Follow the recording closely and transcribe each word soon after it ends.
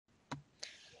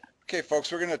Okay,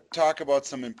 folks, we're going to talk about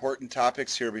some important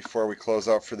topics here before we close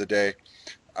out for the day.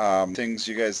 Things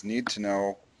you guys need to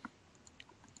know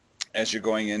as you're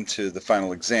going into the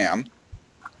final exam.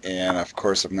 And of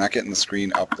course, I'm not getting the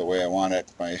screen up the way I want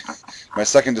it. My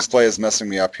second display is messing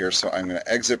me up here, so I'm going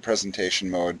to exit presentation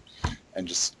mode and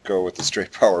just go with the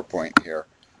straight PowerPoint here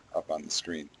up on the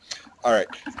screen. All right.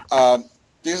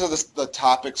 These are the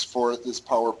topics for this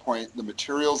PowerPoint. The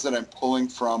materials that I'm pulling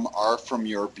from are from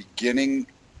your beginning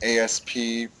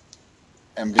ASP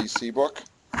NVC book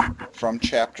from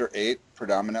Chapter 8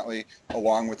 predominantly,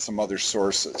 along with some other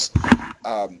sources.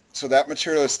 So that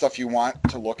material is stuff you want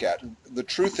to look at. The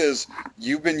truth is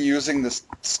you've been using this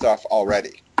stuff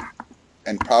already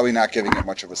and probably not giving it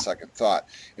much of a second thought.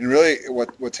 And really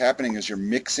what's happening is you're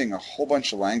mixing a whole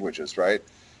bunch of languages, right?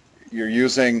 You're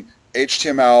using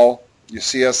HTML, your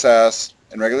CSS,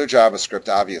 and regular JavaScript,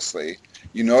 obviously.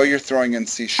 You know you're throwing in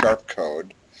C#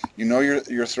 code. You know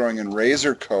you're throwing in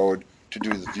Razor code to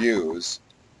do the views.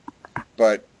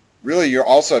 But really you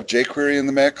also have jQuery in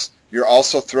the mix. You're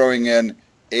also throwing in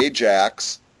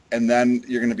AJAX, and then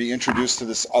you're going to be introduced to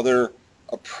this other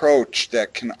approach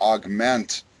that can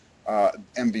augment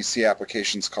MVC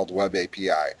applications called Web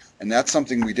API. And that's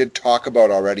something we did talk about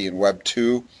already in Web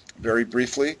 2 very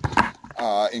briefly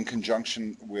in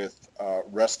conjunction with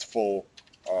RESTful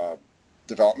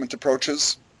development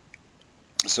approaches.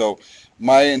 So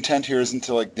my intent here isn't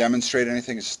to demonstrate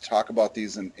anything, it's just to talk about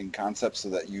these in concepts so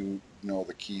that you know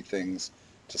the key things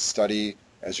to study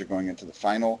as you're going into the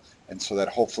final, and so that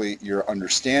hopefully you're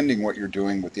understanding what you're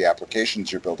doing with the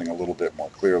applications you're building a little bit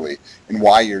more clearly and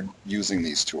why you're using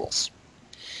these tools.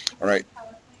 All right.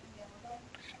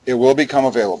 It will become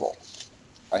available.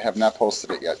 I have not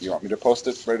posted it yet. You want me to post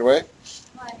it right away?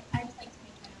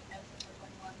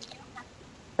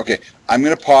 Okay, I'm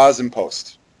going to pause and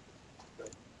post.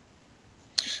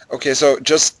 Okay, so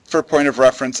just for point of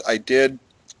reference, I did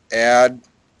add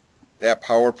that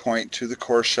PowerPoint to the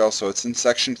course shell, so it's in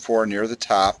section 4 near the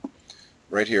top,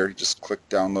 right here. Just click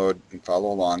download and follow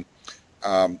along.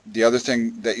 The other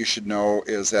thing that you should know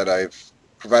is that I've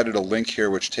provided a link here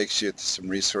which takes you to some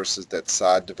resources that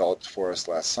Saad developed for us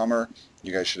last summer.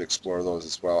 You guys should explore those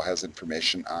as well. It has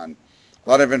information on, a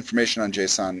lot of information on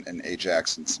JSON and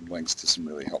AJAX and some links to some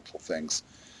really helpful things.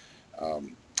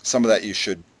 Some of that you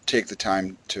should take the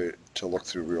time to look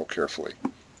through real carefully.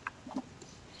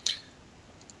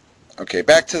 Okay,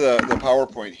 back to the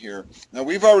PowerPoint here. Now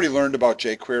we've already learned about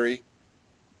jQuery.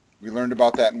 We learned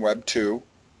about that in Web 2.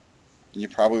 And you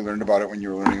probably learned about it when you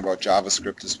were learning about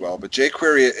JavaScript as well. But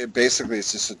jQuery, basically,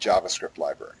 is just a JavaScript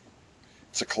library.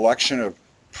 It's a collection of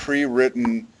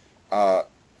pre-written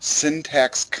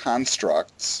syntax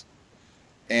constructs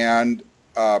and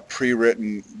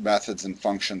pre-written methods and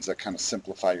functions that kind of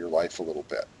simplify your life a little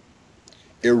bit.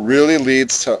 It really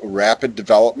leads to rapid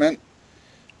development.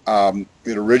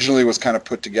 It originally was kind of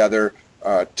put together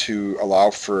to allow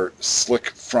for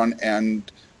slick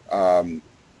front-end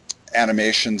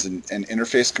animations and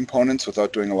interface components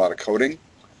without doing a lot of coding.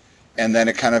 And then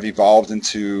it kind of evolved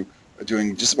into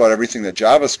doing just about everything that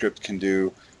JavaScript can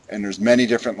do. And there's many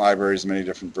different libraries, many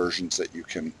different versions that you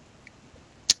can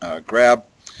grab.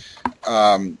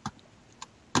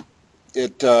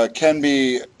 It can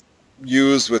be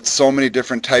used with so many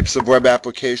different types of web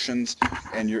applications,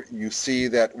 and you see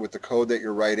that with the code that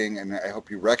you're writing, and I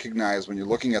hope you recognize when you're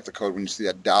looking at the code, when you see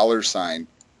that $sign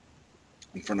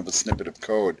in front of a snippet of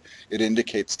code, it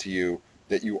indicates to you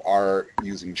that you are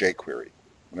using jQuery.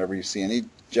 Whenever you see any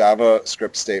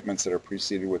JavaScript statements that are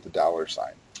preceded with the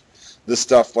 $sign. This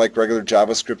stuff, like regular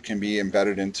JavaScript, can be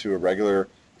embedded into a regular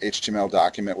HTML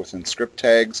document within script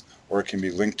tags, or it can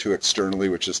be linked to externally,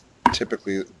 which is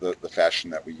typically the fashion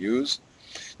that we use.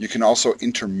 You can also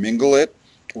intermingle it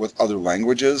with other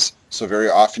languages, so very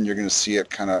often you're going to see it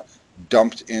kind of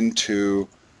dumped into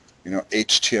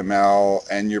HTML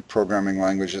and your programming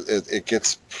languages. It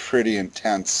gets pretty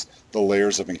intense, the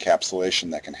layers of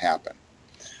encapsulation that can happen.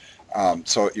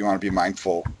 So you want to be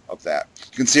mindful of that.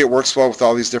 You can see it works well with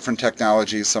all these different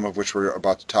technologies, some of which we're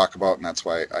about to talk about, and that's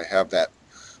why I have that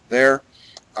there.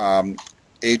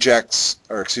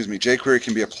 jQuery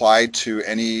can be applied to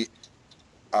any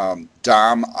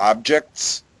DOM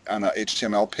objects on an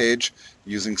HTML page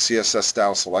using CSS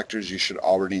style selectors. You should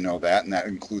already know that, and that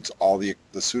includes all the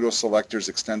pseudo selectors,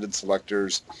 extended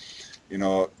selectors,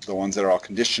 the ones that are all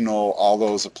conditional. All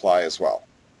those apply as well.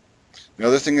 The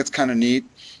other thing that's kind of neat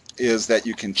is that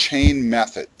you can chain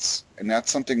methods, and that's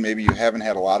something maybe you haven't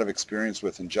had a lot of experience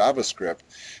with in JavaScript,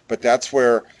 but that's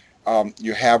where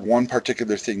you have one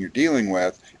particular thing you're dealing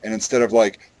with, and instead of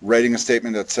writing a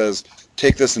statement that says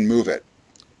take this and move it,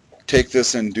 take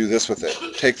this and do this with it,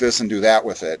 take this and do that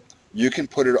with it, you can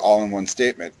put it all in one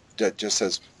statement that just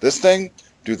says, this thing,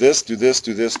 do this, do this,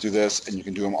 do this, do this, and you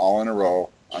can do them all in a row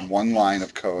on one line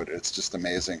of code. It's just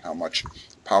amazing how much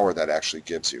power that actually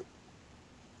gives you.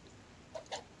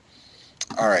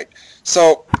 All right,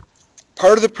 so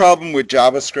part of the problem with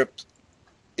JavaScript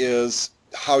is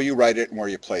how you write it and where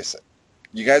you place it.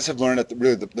 You guys have learned that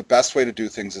really the best way to do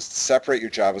things is to separate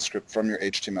your JavaScript from your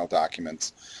HTML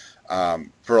documents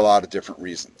for a lot of different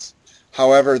reasons.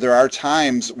 However, there are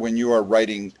times when you are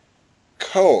writing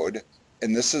code,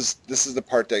 and this is the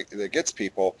part that gets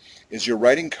people, is you're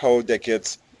writing code that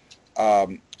gets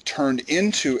turned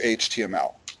into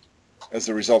HTML as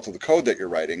a result of the code that you're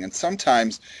writing, and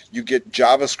sometimes you get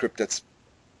JavaScript that's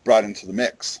brought into the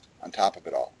mix on top of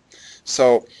it all.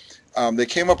 So they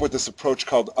came up with this approach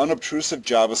called unobtrusive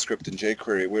JavaScript in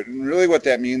jQuery. And really what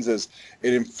that means is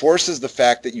it enforces the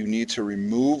fact that you need to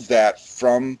remove that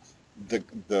from the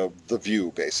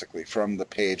view, basically, from the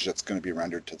page that's going to be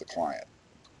rendered to the client.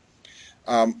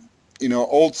 You know,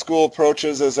 old school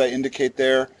approaches, as I indicate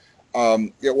there,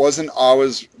 it wasn't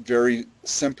always very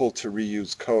simple to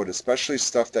reuse code, especially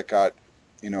stuff that got,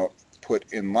 you know,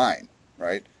 put in line,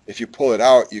 right? If you pull it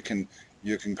out, you can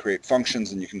create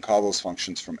functions, and you can call those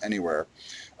functions from anywhere.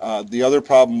 The other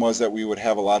problem was that we would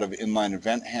have a lot of inline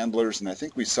event handlers, and I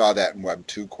think we saw that in Web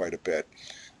 2 quite a bit,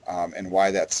 and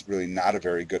why that's really not a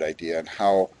very good idea, and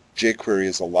how jQuery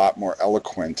is a lot more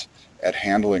eloquent at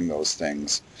handling those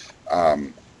things.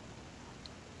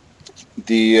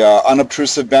 The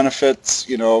unobtrusive benefits,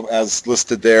 you know, as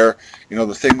listed there, you know,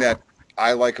 the thing that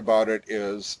I like about it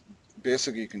is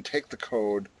basically you can take the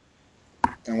code,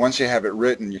 and once you have it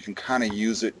written, you can kind of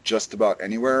use it just about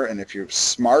anywhere. And if you're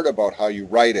smart about how you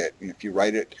write it, and if you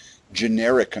write it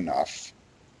generic enough,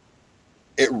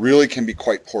 it really can be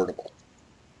quite portable.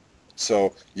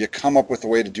 So you come up with a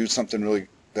way to do something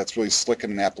that's really slick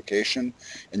in an application,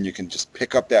 and you can just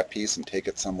pick up that piece and take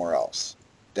it somewhere else.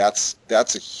 That's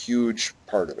a huge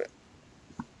part of it.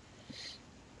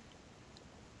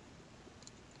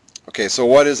 Okay, so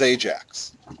what is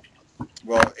AJAX?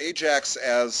 Well, AJAX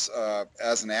as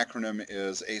an acronym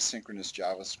is Asynchronous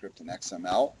JavaScript and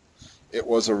XML. It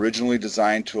was originally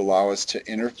designed to allow us to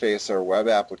interface our web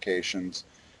applications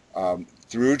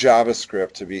through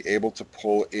JavaScript to be able to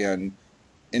pull in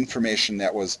information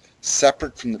that was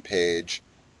separate from the page.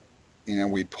 You know,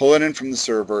 we pull it in from the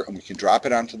server, and we can drop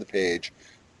it onto the page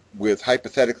with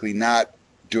hypothetically not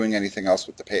doing anything else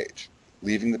with the page,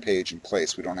 leaving the page in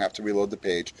place. We don't have to reload the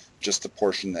page, just the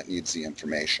portion that needs the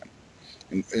information.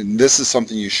 And this is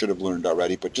something you should have learned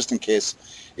already, but just in case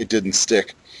it didn't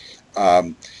stick,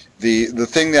 the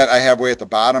thing that I have way at the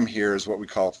bottom here is what we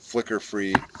call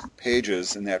flicker-free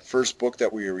pages. In that first book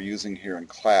that we were using here in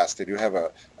class, they do have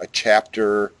a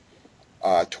chapter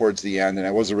towards the end, and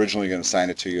I was originally going to assign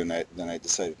it to you, and then I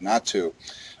decided not to,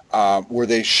 where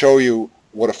they show you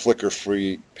what a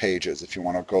flicker-free page is, if you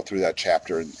want to go through that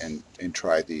chapter and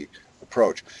try the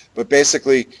approach. But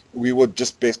basically, we would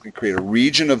just basically create a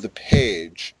region of the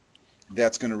page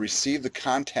that's going to receive the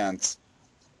contents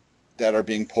that are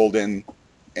being pulled in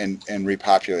and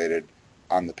repopulated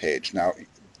on the page. Now,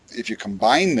 if you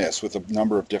combine this with a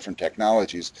number of different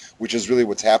technologies, which is really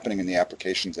what's happening in the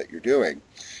applications that you're doing,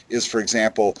 is, for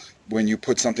example, when you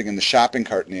put something in the shopping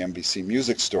cart in the MVC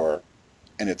music store,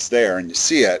 and it's there, and you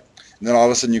see it, and then all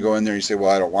of a sudden you go in there and you say, well,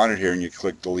 I don't want it here, and you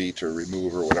click delete or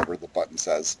remove or whatever the button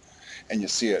says, and you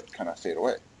see it kind of fade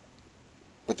away.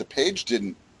 But the page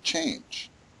didn't change.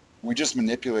 We just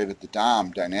manipulated the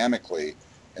DOM dynamically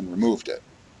and removed it.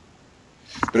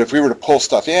 But if we were to pull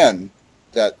stuff in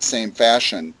that same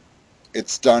fashion,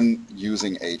 it's done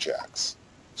using AJAX.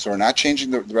 So we're not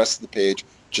changing the rest of the page,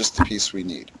 just the piece we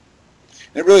need.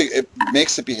 And it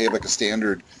makes it behave like a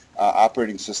standard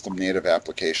operating system native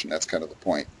application. That's kind of the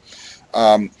point.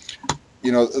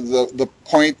 You know, the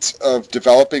point of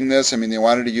developing this, I mean, they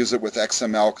wanted to use it with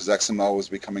XML because XML was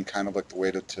becoming kind of like the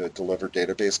way to deliver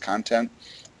database content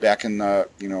back in the,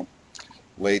 you know,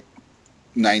 late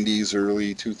 90s,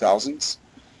 early 2000s.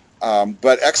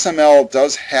 But XML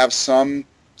does have some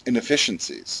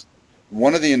inefficiencies.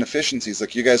 One of the inefficiencies,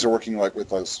 like you guys are working like with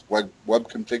those web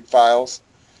config files,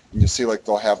 and you see like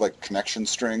they'll have like connection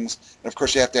strings, and of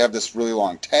course you have to have this really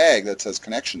long tag that says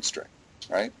connection string,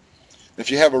 right? If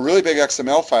you have a really big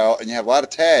XML file and you have a lot of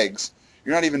tags,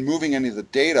 you're not even moving any of the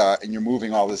data, and you're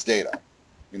moving all this data.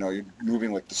 You know, you're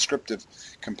moving like descriptive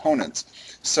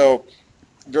components. So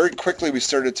very quickly we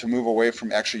started to move away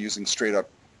from actually using straight up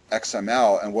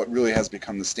XML, and what really has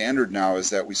become the standard now is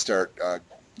that we start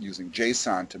using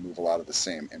JSON to move a lot of the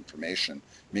same information,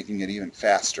 making it even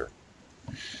faster.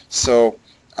 So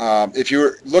If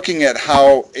you're looking at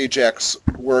how AJAX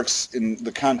works in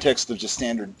the context of just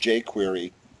standard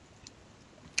jQuery,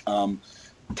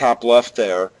 top left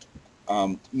there,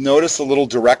 notice a little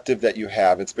directive that you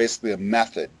have. It's basically a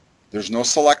method. There's no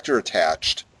selector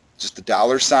attached, just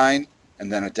a $sign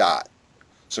and then a dot.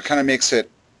 So it kind of makes it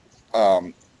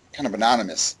kind of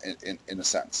anonymous in a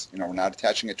sense. You know, we're not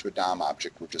attaching it to a DOM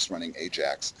object, we're just running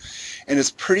AJAX. And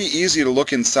it's pretty easy to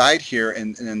look inside here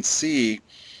and see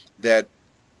that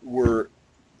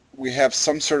we have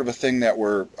some sort of a thing that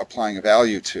we're applying a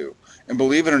value to. And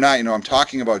believe it or not, you know, I'm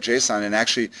talking about JSON, and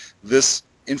actually this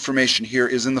information here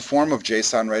is in the form of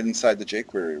JSON right inside the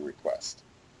jQuery request.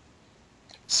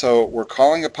 So we're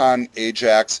calling upon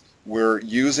AJAX, we're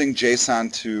using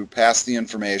JSON to pass the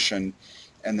information,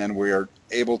 and then we are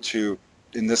able to,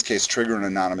 in this case, trigger an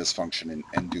anonymous function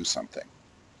and do something.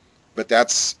 But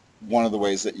that's one of the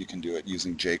ways that you can do it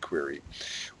using jQuery.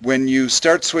 When you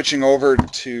start switching over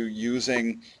to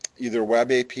using either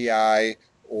Web API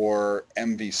or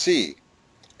MVC,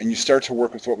 and you start to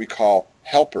work with what we call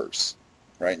helpers,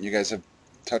 right? And you guys have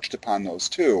touched upon those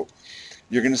too.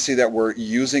 You're going to see that we're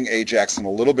using AJAX in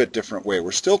a little bit different way.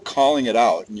 We're still calling it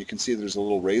out, and you can see there's a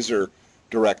little razor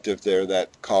directive there that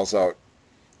calls out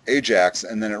AJAX,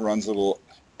 and then it runs a little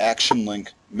action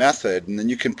link method, and then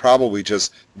you can probably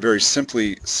just very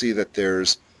simply see that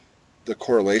there's the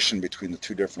correlation between the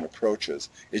two different approaches.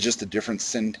 It's just a different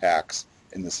syntax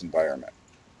in this environment.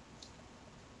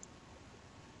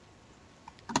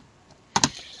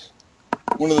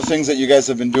 One of the things that you guys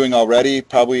have been doing already,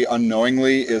 probably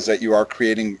unknowingly, is that you are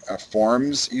creating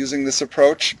forms using this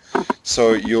approach.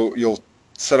 So you'll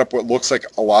set up what looks like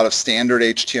a lot of standard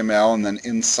HTML, and then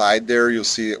inside there you'll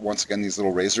see once again these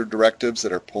little razor directives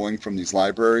that are pulling from these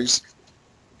libraries.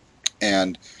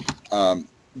 And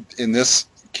in this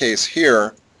case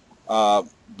here,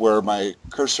 where my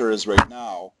cursor is right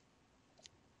now,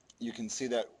 you can see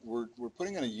that we're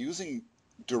putting in a using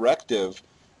directive,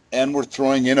 and we're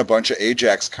throwing in a bunch of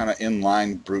AJAX kind of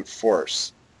inline brute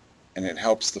force, and it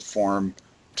helps the form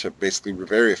to basically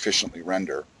very efficiently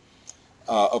render.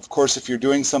 Of course, if you're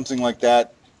doing something like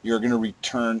that, you're going to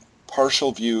return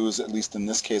partial views, at least in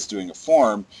this case doing a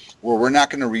form, where we're not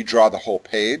going to redraw the whole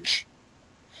page.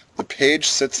 The page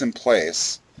sits in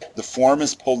place. The form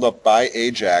is pulled up by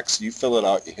AJAX. You fill it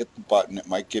out, you hit the button, it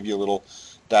might give you a little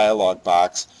dialog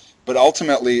box. But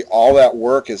ultimately, all that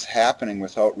work is happening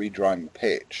without redrawing the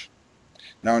page.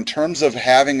 Now, in terms of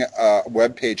having a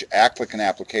web page act like an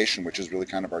application, which is really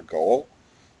kind of our goal,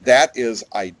 that is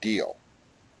ideal.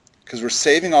 Because we're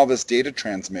saving all this data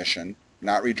transmission,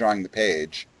 not redrawing the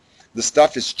page. The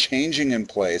stuff is changing in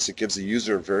place. It gives the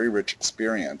user a very rich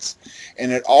experience.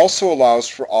 And it also allows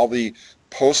for all the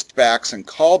postbacks and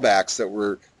callbacks that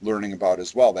we're learning about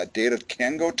as well. That data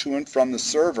can go to and from the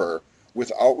server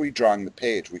without redrawing the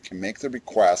page. We can make the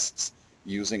requests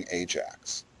using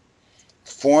AJAX.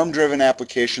 Form-driven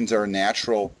applications are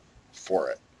natural for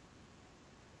it.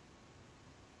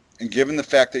 And given the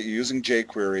fact that you're using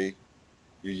jQuery,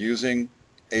 you're using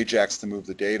AJAX to move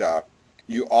the data,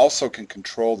 you also can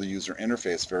control the user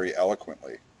interface very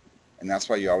eloquently. And that's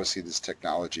why you always see these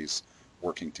technologies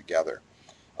working together.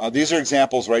 These are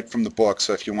examples right from the book,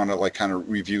 so if you want to like kind of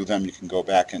review them, you can go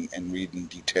back and read in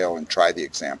detail and try the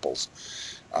examples.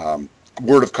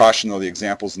 Word of caution though, the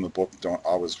examples in the book don't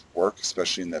always work,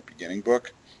 especially in that beginning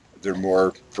book. They're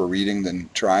more for reading than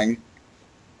trying,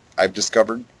 I've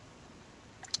discovered.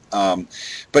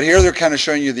 But here they're kind of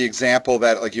showing you the example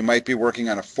that like you might be working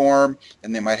on a form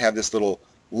and they might have this little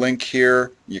link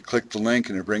here. You click the link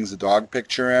and it brings the dog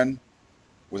picture in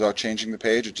without changing the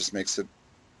page. It just makes it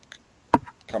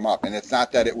come up. And it's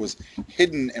not that it was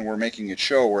hidden and we're making it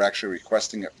show. We're actually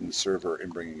requesting it from the server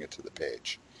and bringing it to the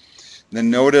page. And then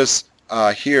notice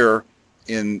here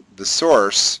in the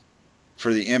source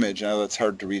for the image, I know that's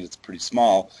hard to read, it's pretty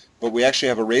small, but we actually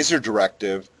have a razor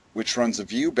directive which runs a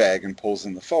view bag and pulls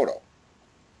in the photo.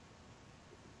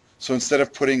 So instead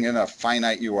of putting in a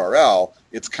finite URL,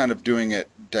 it's kind of doing it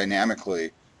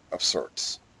dynamically of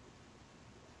sorts.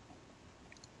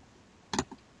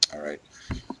 All right.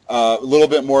 A little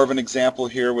bit more of an example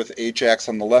here with AJAX.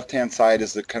 On the left-hand side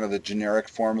is the kind of the generic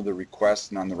form of the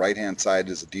request, and on the right-hand side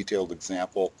is a detailed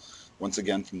example, once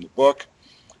again from the book.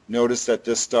 Notice that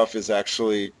this stuff is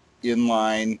actually in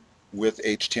line with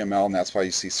HTML, and that's why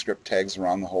you see script tags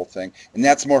around the whole thing. And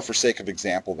that's more for sake of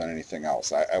example than anything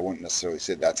else. I wouldn't necessarily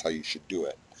say that's how you should do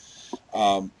it.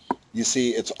 You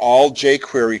see it's all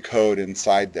jQuery code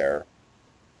inside there,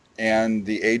 and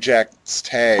the AJAX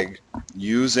tag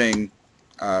using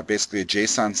basically a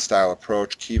JSON style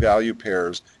approach, key value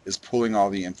pairs, is pulling all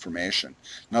the information.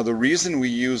 Now the reason we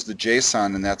use the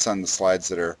JSON, and that's on the slides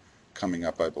that are coming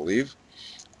up I believe,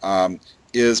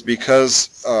 is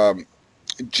because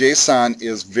JSON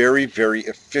is very, very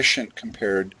efficient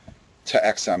compared to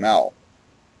XML.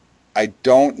 I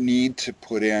don't need to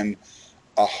put in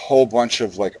a whole bunch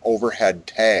of like overhead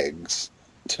tags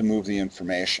to move the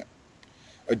information.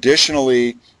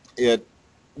 Additionally, it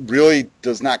really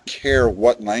does not care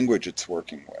what language it's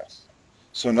working with.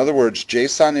 So in other words,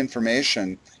 JSON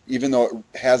information, even though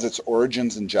it has its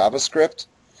origins in JavaScript,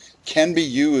 can be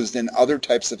used in other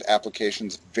types of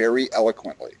applications very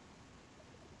eloquently.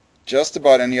 Just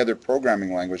about any other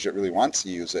programming language that really wants to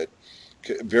use it,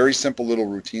 very simple little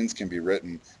routines can be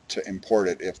written to import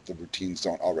it if the routines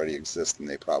don't already exist, and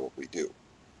they probably do.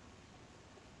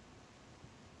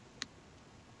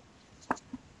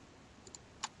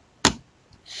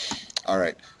 All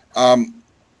right.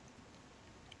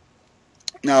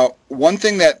 Now, one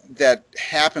thing that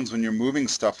happens when you're moving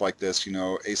stuff like this, you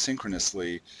know,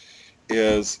 asynchronously,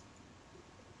 is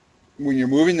when you're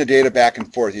moving the data back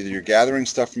and forth, either you're gathering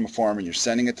stuff from a form and you're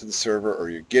sending it to the server, or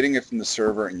you're getting it from the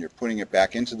server and you're putting it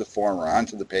back into the form or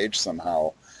onto the page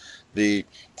somehow,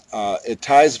 it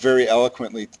ties very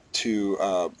eloquently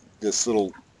to this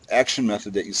little action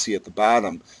method that you see at the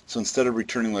bottom. So instead of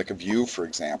returning like a view, for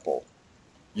example,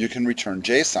 you can return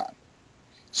JSON.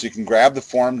 So you can grab the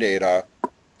form data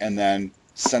and then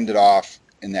send it off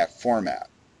in that format.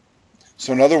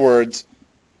 So in other words,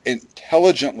 it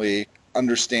intelligently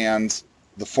understands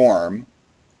the form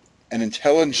and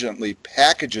intelligently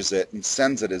packages it and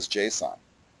sends it as JSON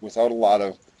without a lot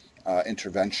of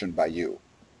intervention by you,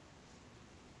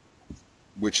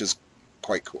 which is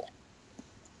quite cool.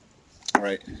 All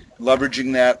right,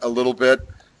 leveraging that a little bit,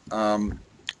 and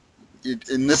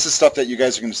this is stuff that you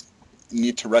guys are going to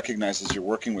need to recognize as you're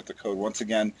working with the code. Once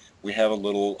again, we have a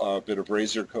little bit of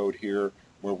Razor code here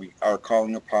where we are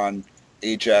calling upon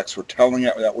AJAX. We're telling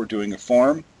it that we're doing a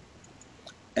form,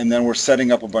 and then we're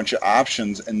setting up a bunch of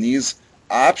options, and these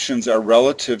options are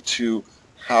relative to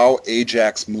how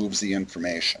AJAX moves the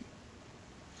information.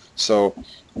 So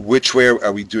which way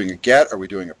are we doing a get? Are we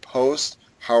doing a post?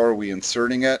 How are we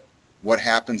inserting it? What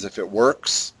happens if it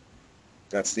works?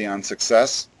 That's the on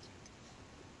success.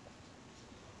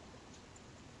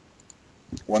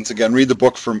 Once again, read the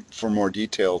book for more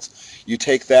details. You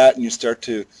take that and you start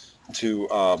to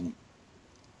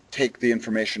take the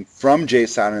information from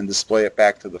JSON and display it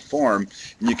back to the form.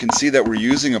 And you can see that we're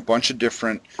using a bunch of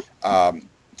different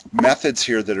methods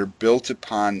here that are built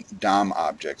upon DOM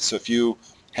objects. So if you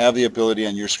have the ability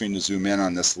on your screen to zoom in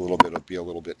on this a little bit, it'll be a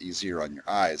little bit easier on your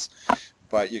eyes.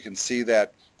 But you can see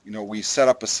that, you know, we set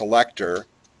up a selector,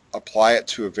 apply it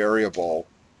to a variable.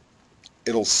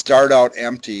 It'll start out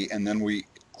empty, and then we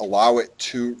allow it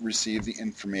to receive the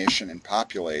information and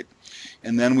populate.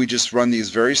 And then we just run these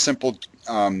very simple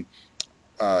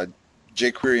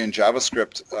jQuery and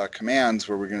JavaScript commands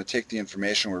where we're going to take the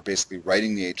information, we're basically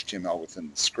writing the HTML within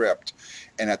the script,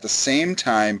 and at the same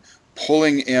time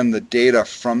pulling in the data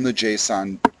from the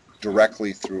JSON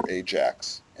directly through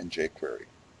AJAX and jQuery.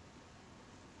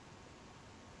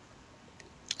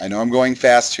 I know I'm going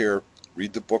fast here.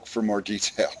 Read the book for more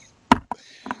detail.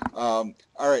 All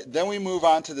right, then we move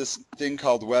on to this thing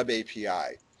called Web API.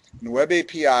 And the Web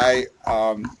API,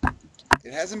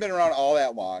 it hasn't been around all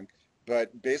that long,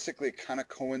 but basically it kind of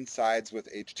coincides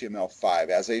with HTML5.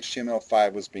 As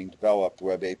HTML5 was being developed,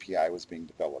 Web API was being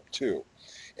developed too.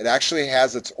 It actually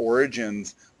has its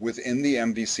origins within the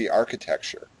MVC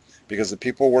architecture, because the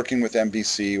people working with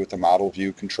MVC, with the model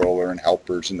view controller and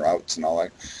helpers and routes and all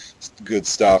that good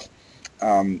stuff,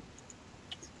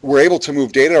 were able to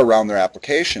move data around their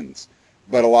applications.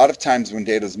 But a lot of times when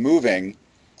data is moving,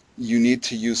 you need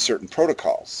to use certain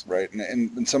protocols, right?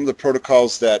 And some of the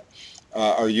protocols that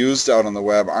are used out on the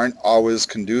web aren't always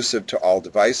conducive to all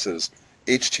devices.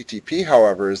 HTTP,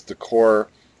 however, is the core,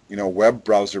 you know, web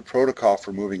browser protocol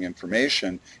for moving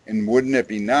information. And wouldn't it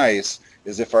be nice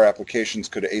is if our applications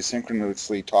could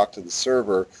asynchronously talk to the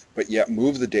server, but yet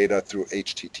move the data through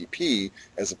HTTP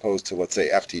as opposed to, let's say,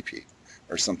 FTP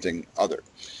or something other.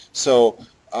 So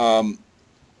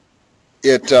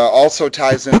it also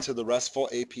ties into the RESTful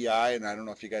API, and I don't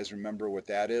know if you guys remember what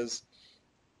that is.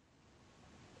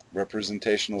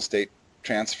 Representational state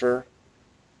transfer.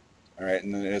 All right,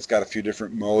 and then it's got a few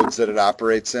different modes that it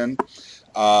operates in.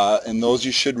 And those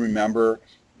you should remember.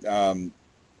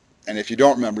 And if you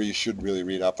don't remember, you should really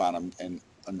read up on them and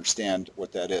understand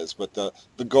what that is. But the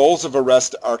goals of a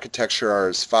REST architecture are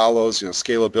as follows: you know,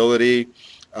 scalability,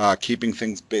 keeping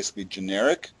things basically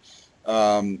generic.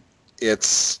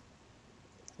 It's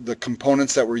the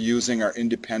components that we're using are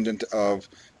independent of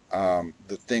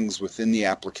the things within the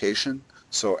application.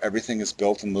 So everything is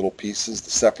built in little pieces.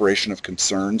 The separation of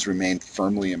concerns remain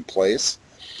firmly in place.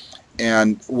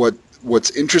 And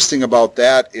what's interesting about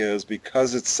that is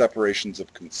because it's separations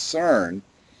of concern,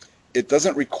 it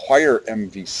doesn't require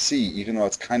MVC, even though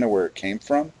it's kind of where it came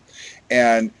from.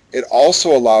 And it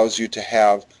also allows you to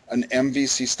have an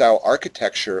MVC style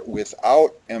architecture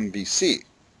without MVC.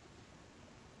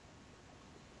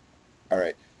 All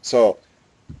right, so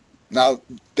now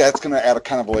that's going to add a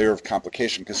kind of a layer of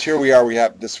complication, because here we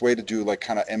have this way to do like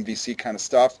kind of MVC kind of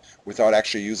stuff without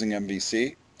actually using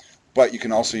MVC, but you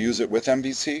can also use it with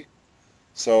MVC.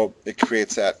 So it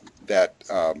creates that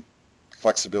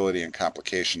flexibility and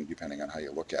complication depending on how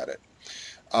you look at it.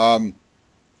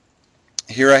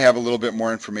 Here I have a little bit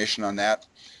more information on that,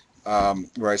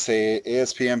 where I say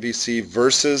ASP NVC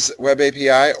versus Web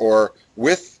API or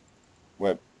with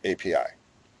Web API.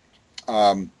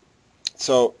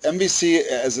 So MVC,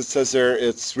 as it says there,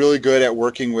 it's really good at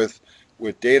working with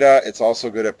data. It's also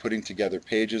good at putting together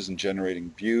pages and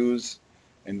generating views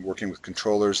and working with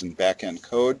controllers and back-end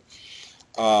code.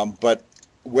 But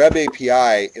Web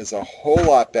API is a whole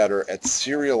lot better at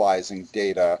serializing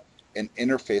data and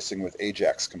interfacing with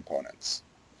AJAX components.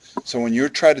 So when you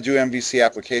try to do MVC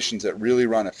applications that really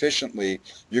run efficiently,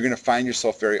 you're going to find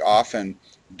yourself very often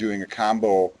doing a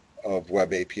combo of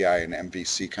Web API and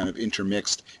MVC kind of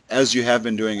intermixed, as you have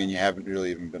been doing, and you haven't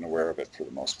really even been aware of it for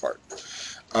the most part.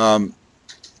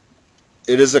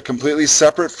 It is a completely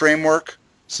separate framework.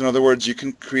 So in other words, you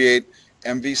can create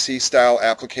MVC style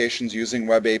applications using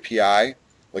Web API,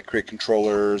 like create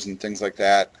controllers and things like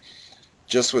that,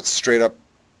 just with straight up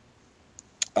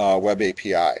Web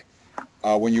API.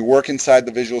 When you work inside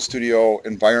the Visual Studio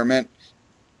environment,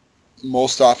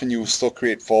 most often you will still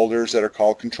create folders that are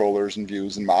called controllers and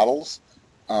views and models,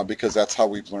 because that's how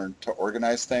we've learned to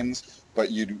organize things,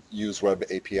 but you use Web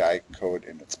API code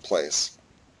in its place.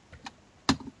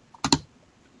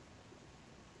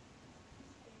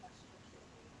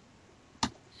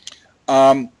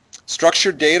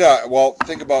 Structured data, well,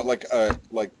 think about like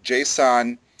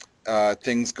JSON,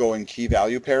 things go in key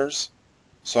value pairs.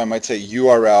 So I might say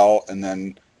URL and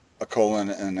then a colon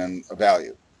and then a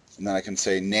value. And then I can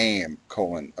say name,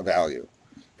 colon, a value.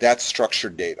 That's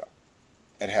structured data.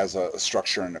 It has a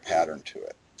structure and a pattern to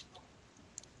it.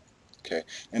 Okay,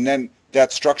 and then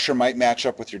that structure might match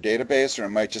up with your database, or it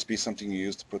might just be something you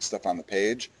use to put stuff on the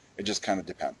page. It just kind of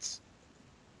depends.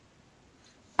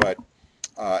 But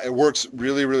it works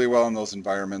really, really well in those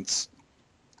environments.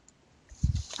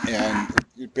 And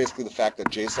basically the fact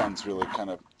that JSON's really kind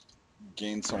of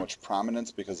gained so much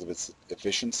prominence because of its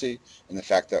efficiency, and the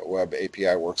fact that Web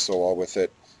API works so well with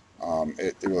it,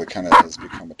 it really kind of has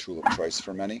become a tool of choice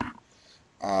for many.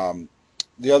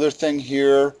 The other thing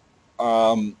here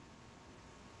are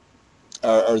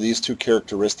these two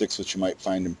characteristics, which you might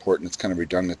find important. It's kind of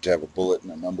redundant to have a bullet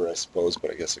and a number, I suppose,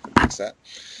 but I guess I can fix that.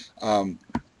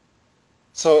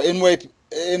 So in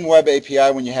Web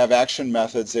API, when you have action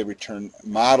methods, they return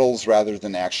models rather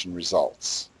than action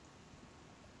results.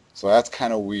 So that's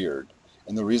kind of weird.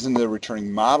 And the reason they're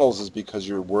returning models is because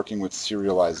you're working with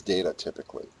serialized data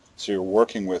typically. So you're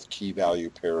working with key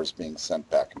value pairs being sent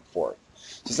back and forth.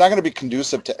 So it's not going to be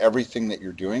conducive to everything that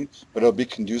you're doing, but it'll be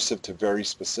conducive to very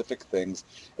specific things,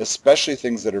 especially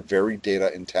things that are very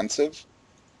data intensive,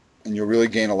 and you'll really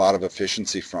gain a lot of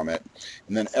efficiency from it.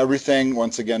 And then everything,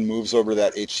 once again, moves over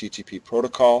that HTTP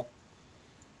protocol,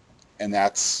 and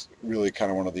that's really kind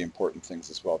of one of the important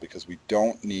things as well, because we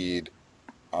don't need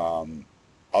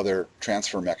other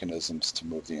transfer mechanisms to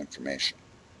move the information.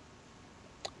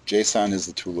 JSON is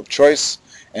the tool of choice.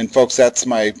 And folks, that's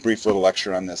my brief little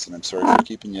lecture on this, and I'm sorry for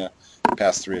keeping you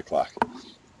past 3 o'clock.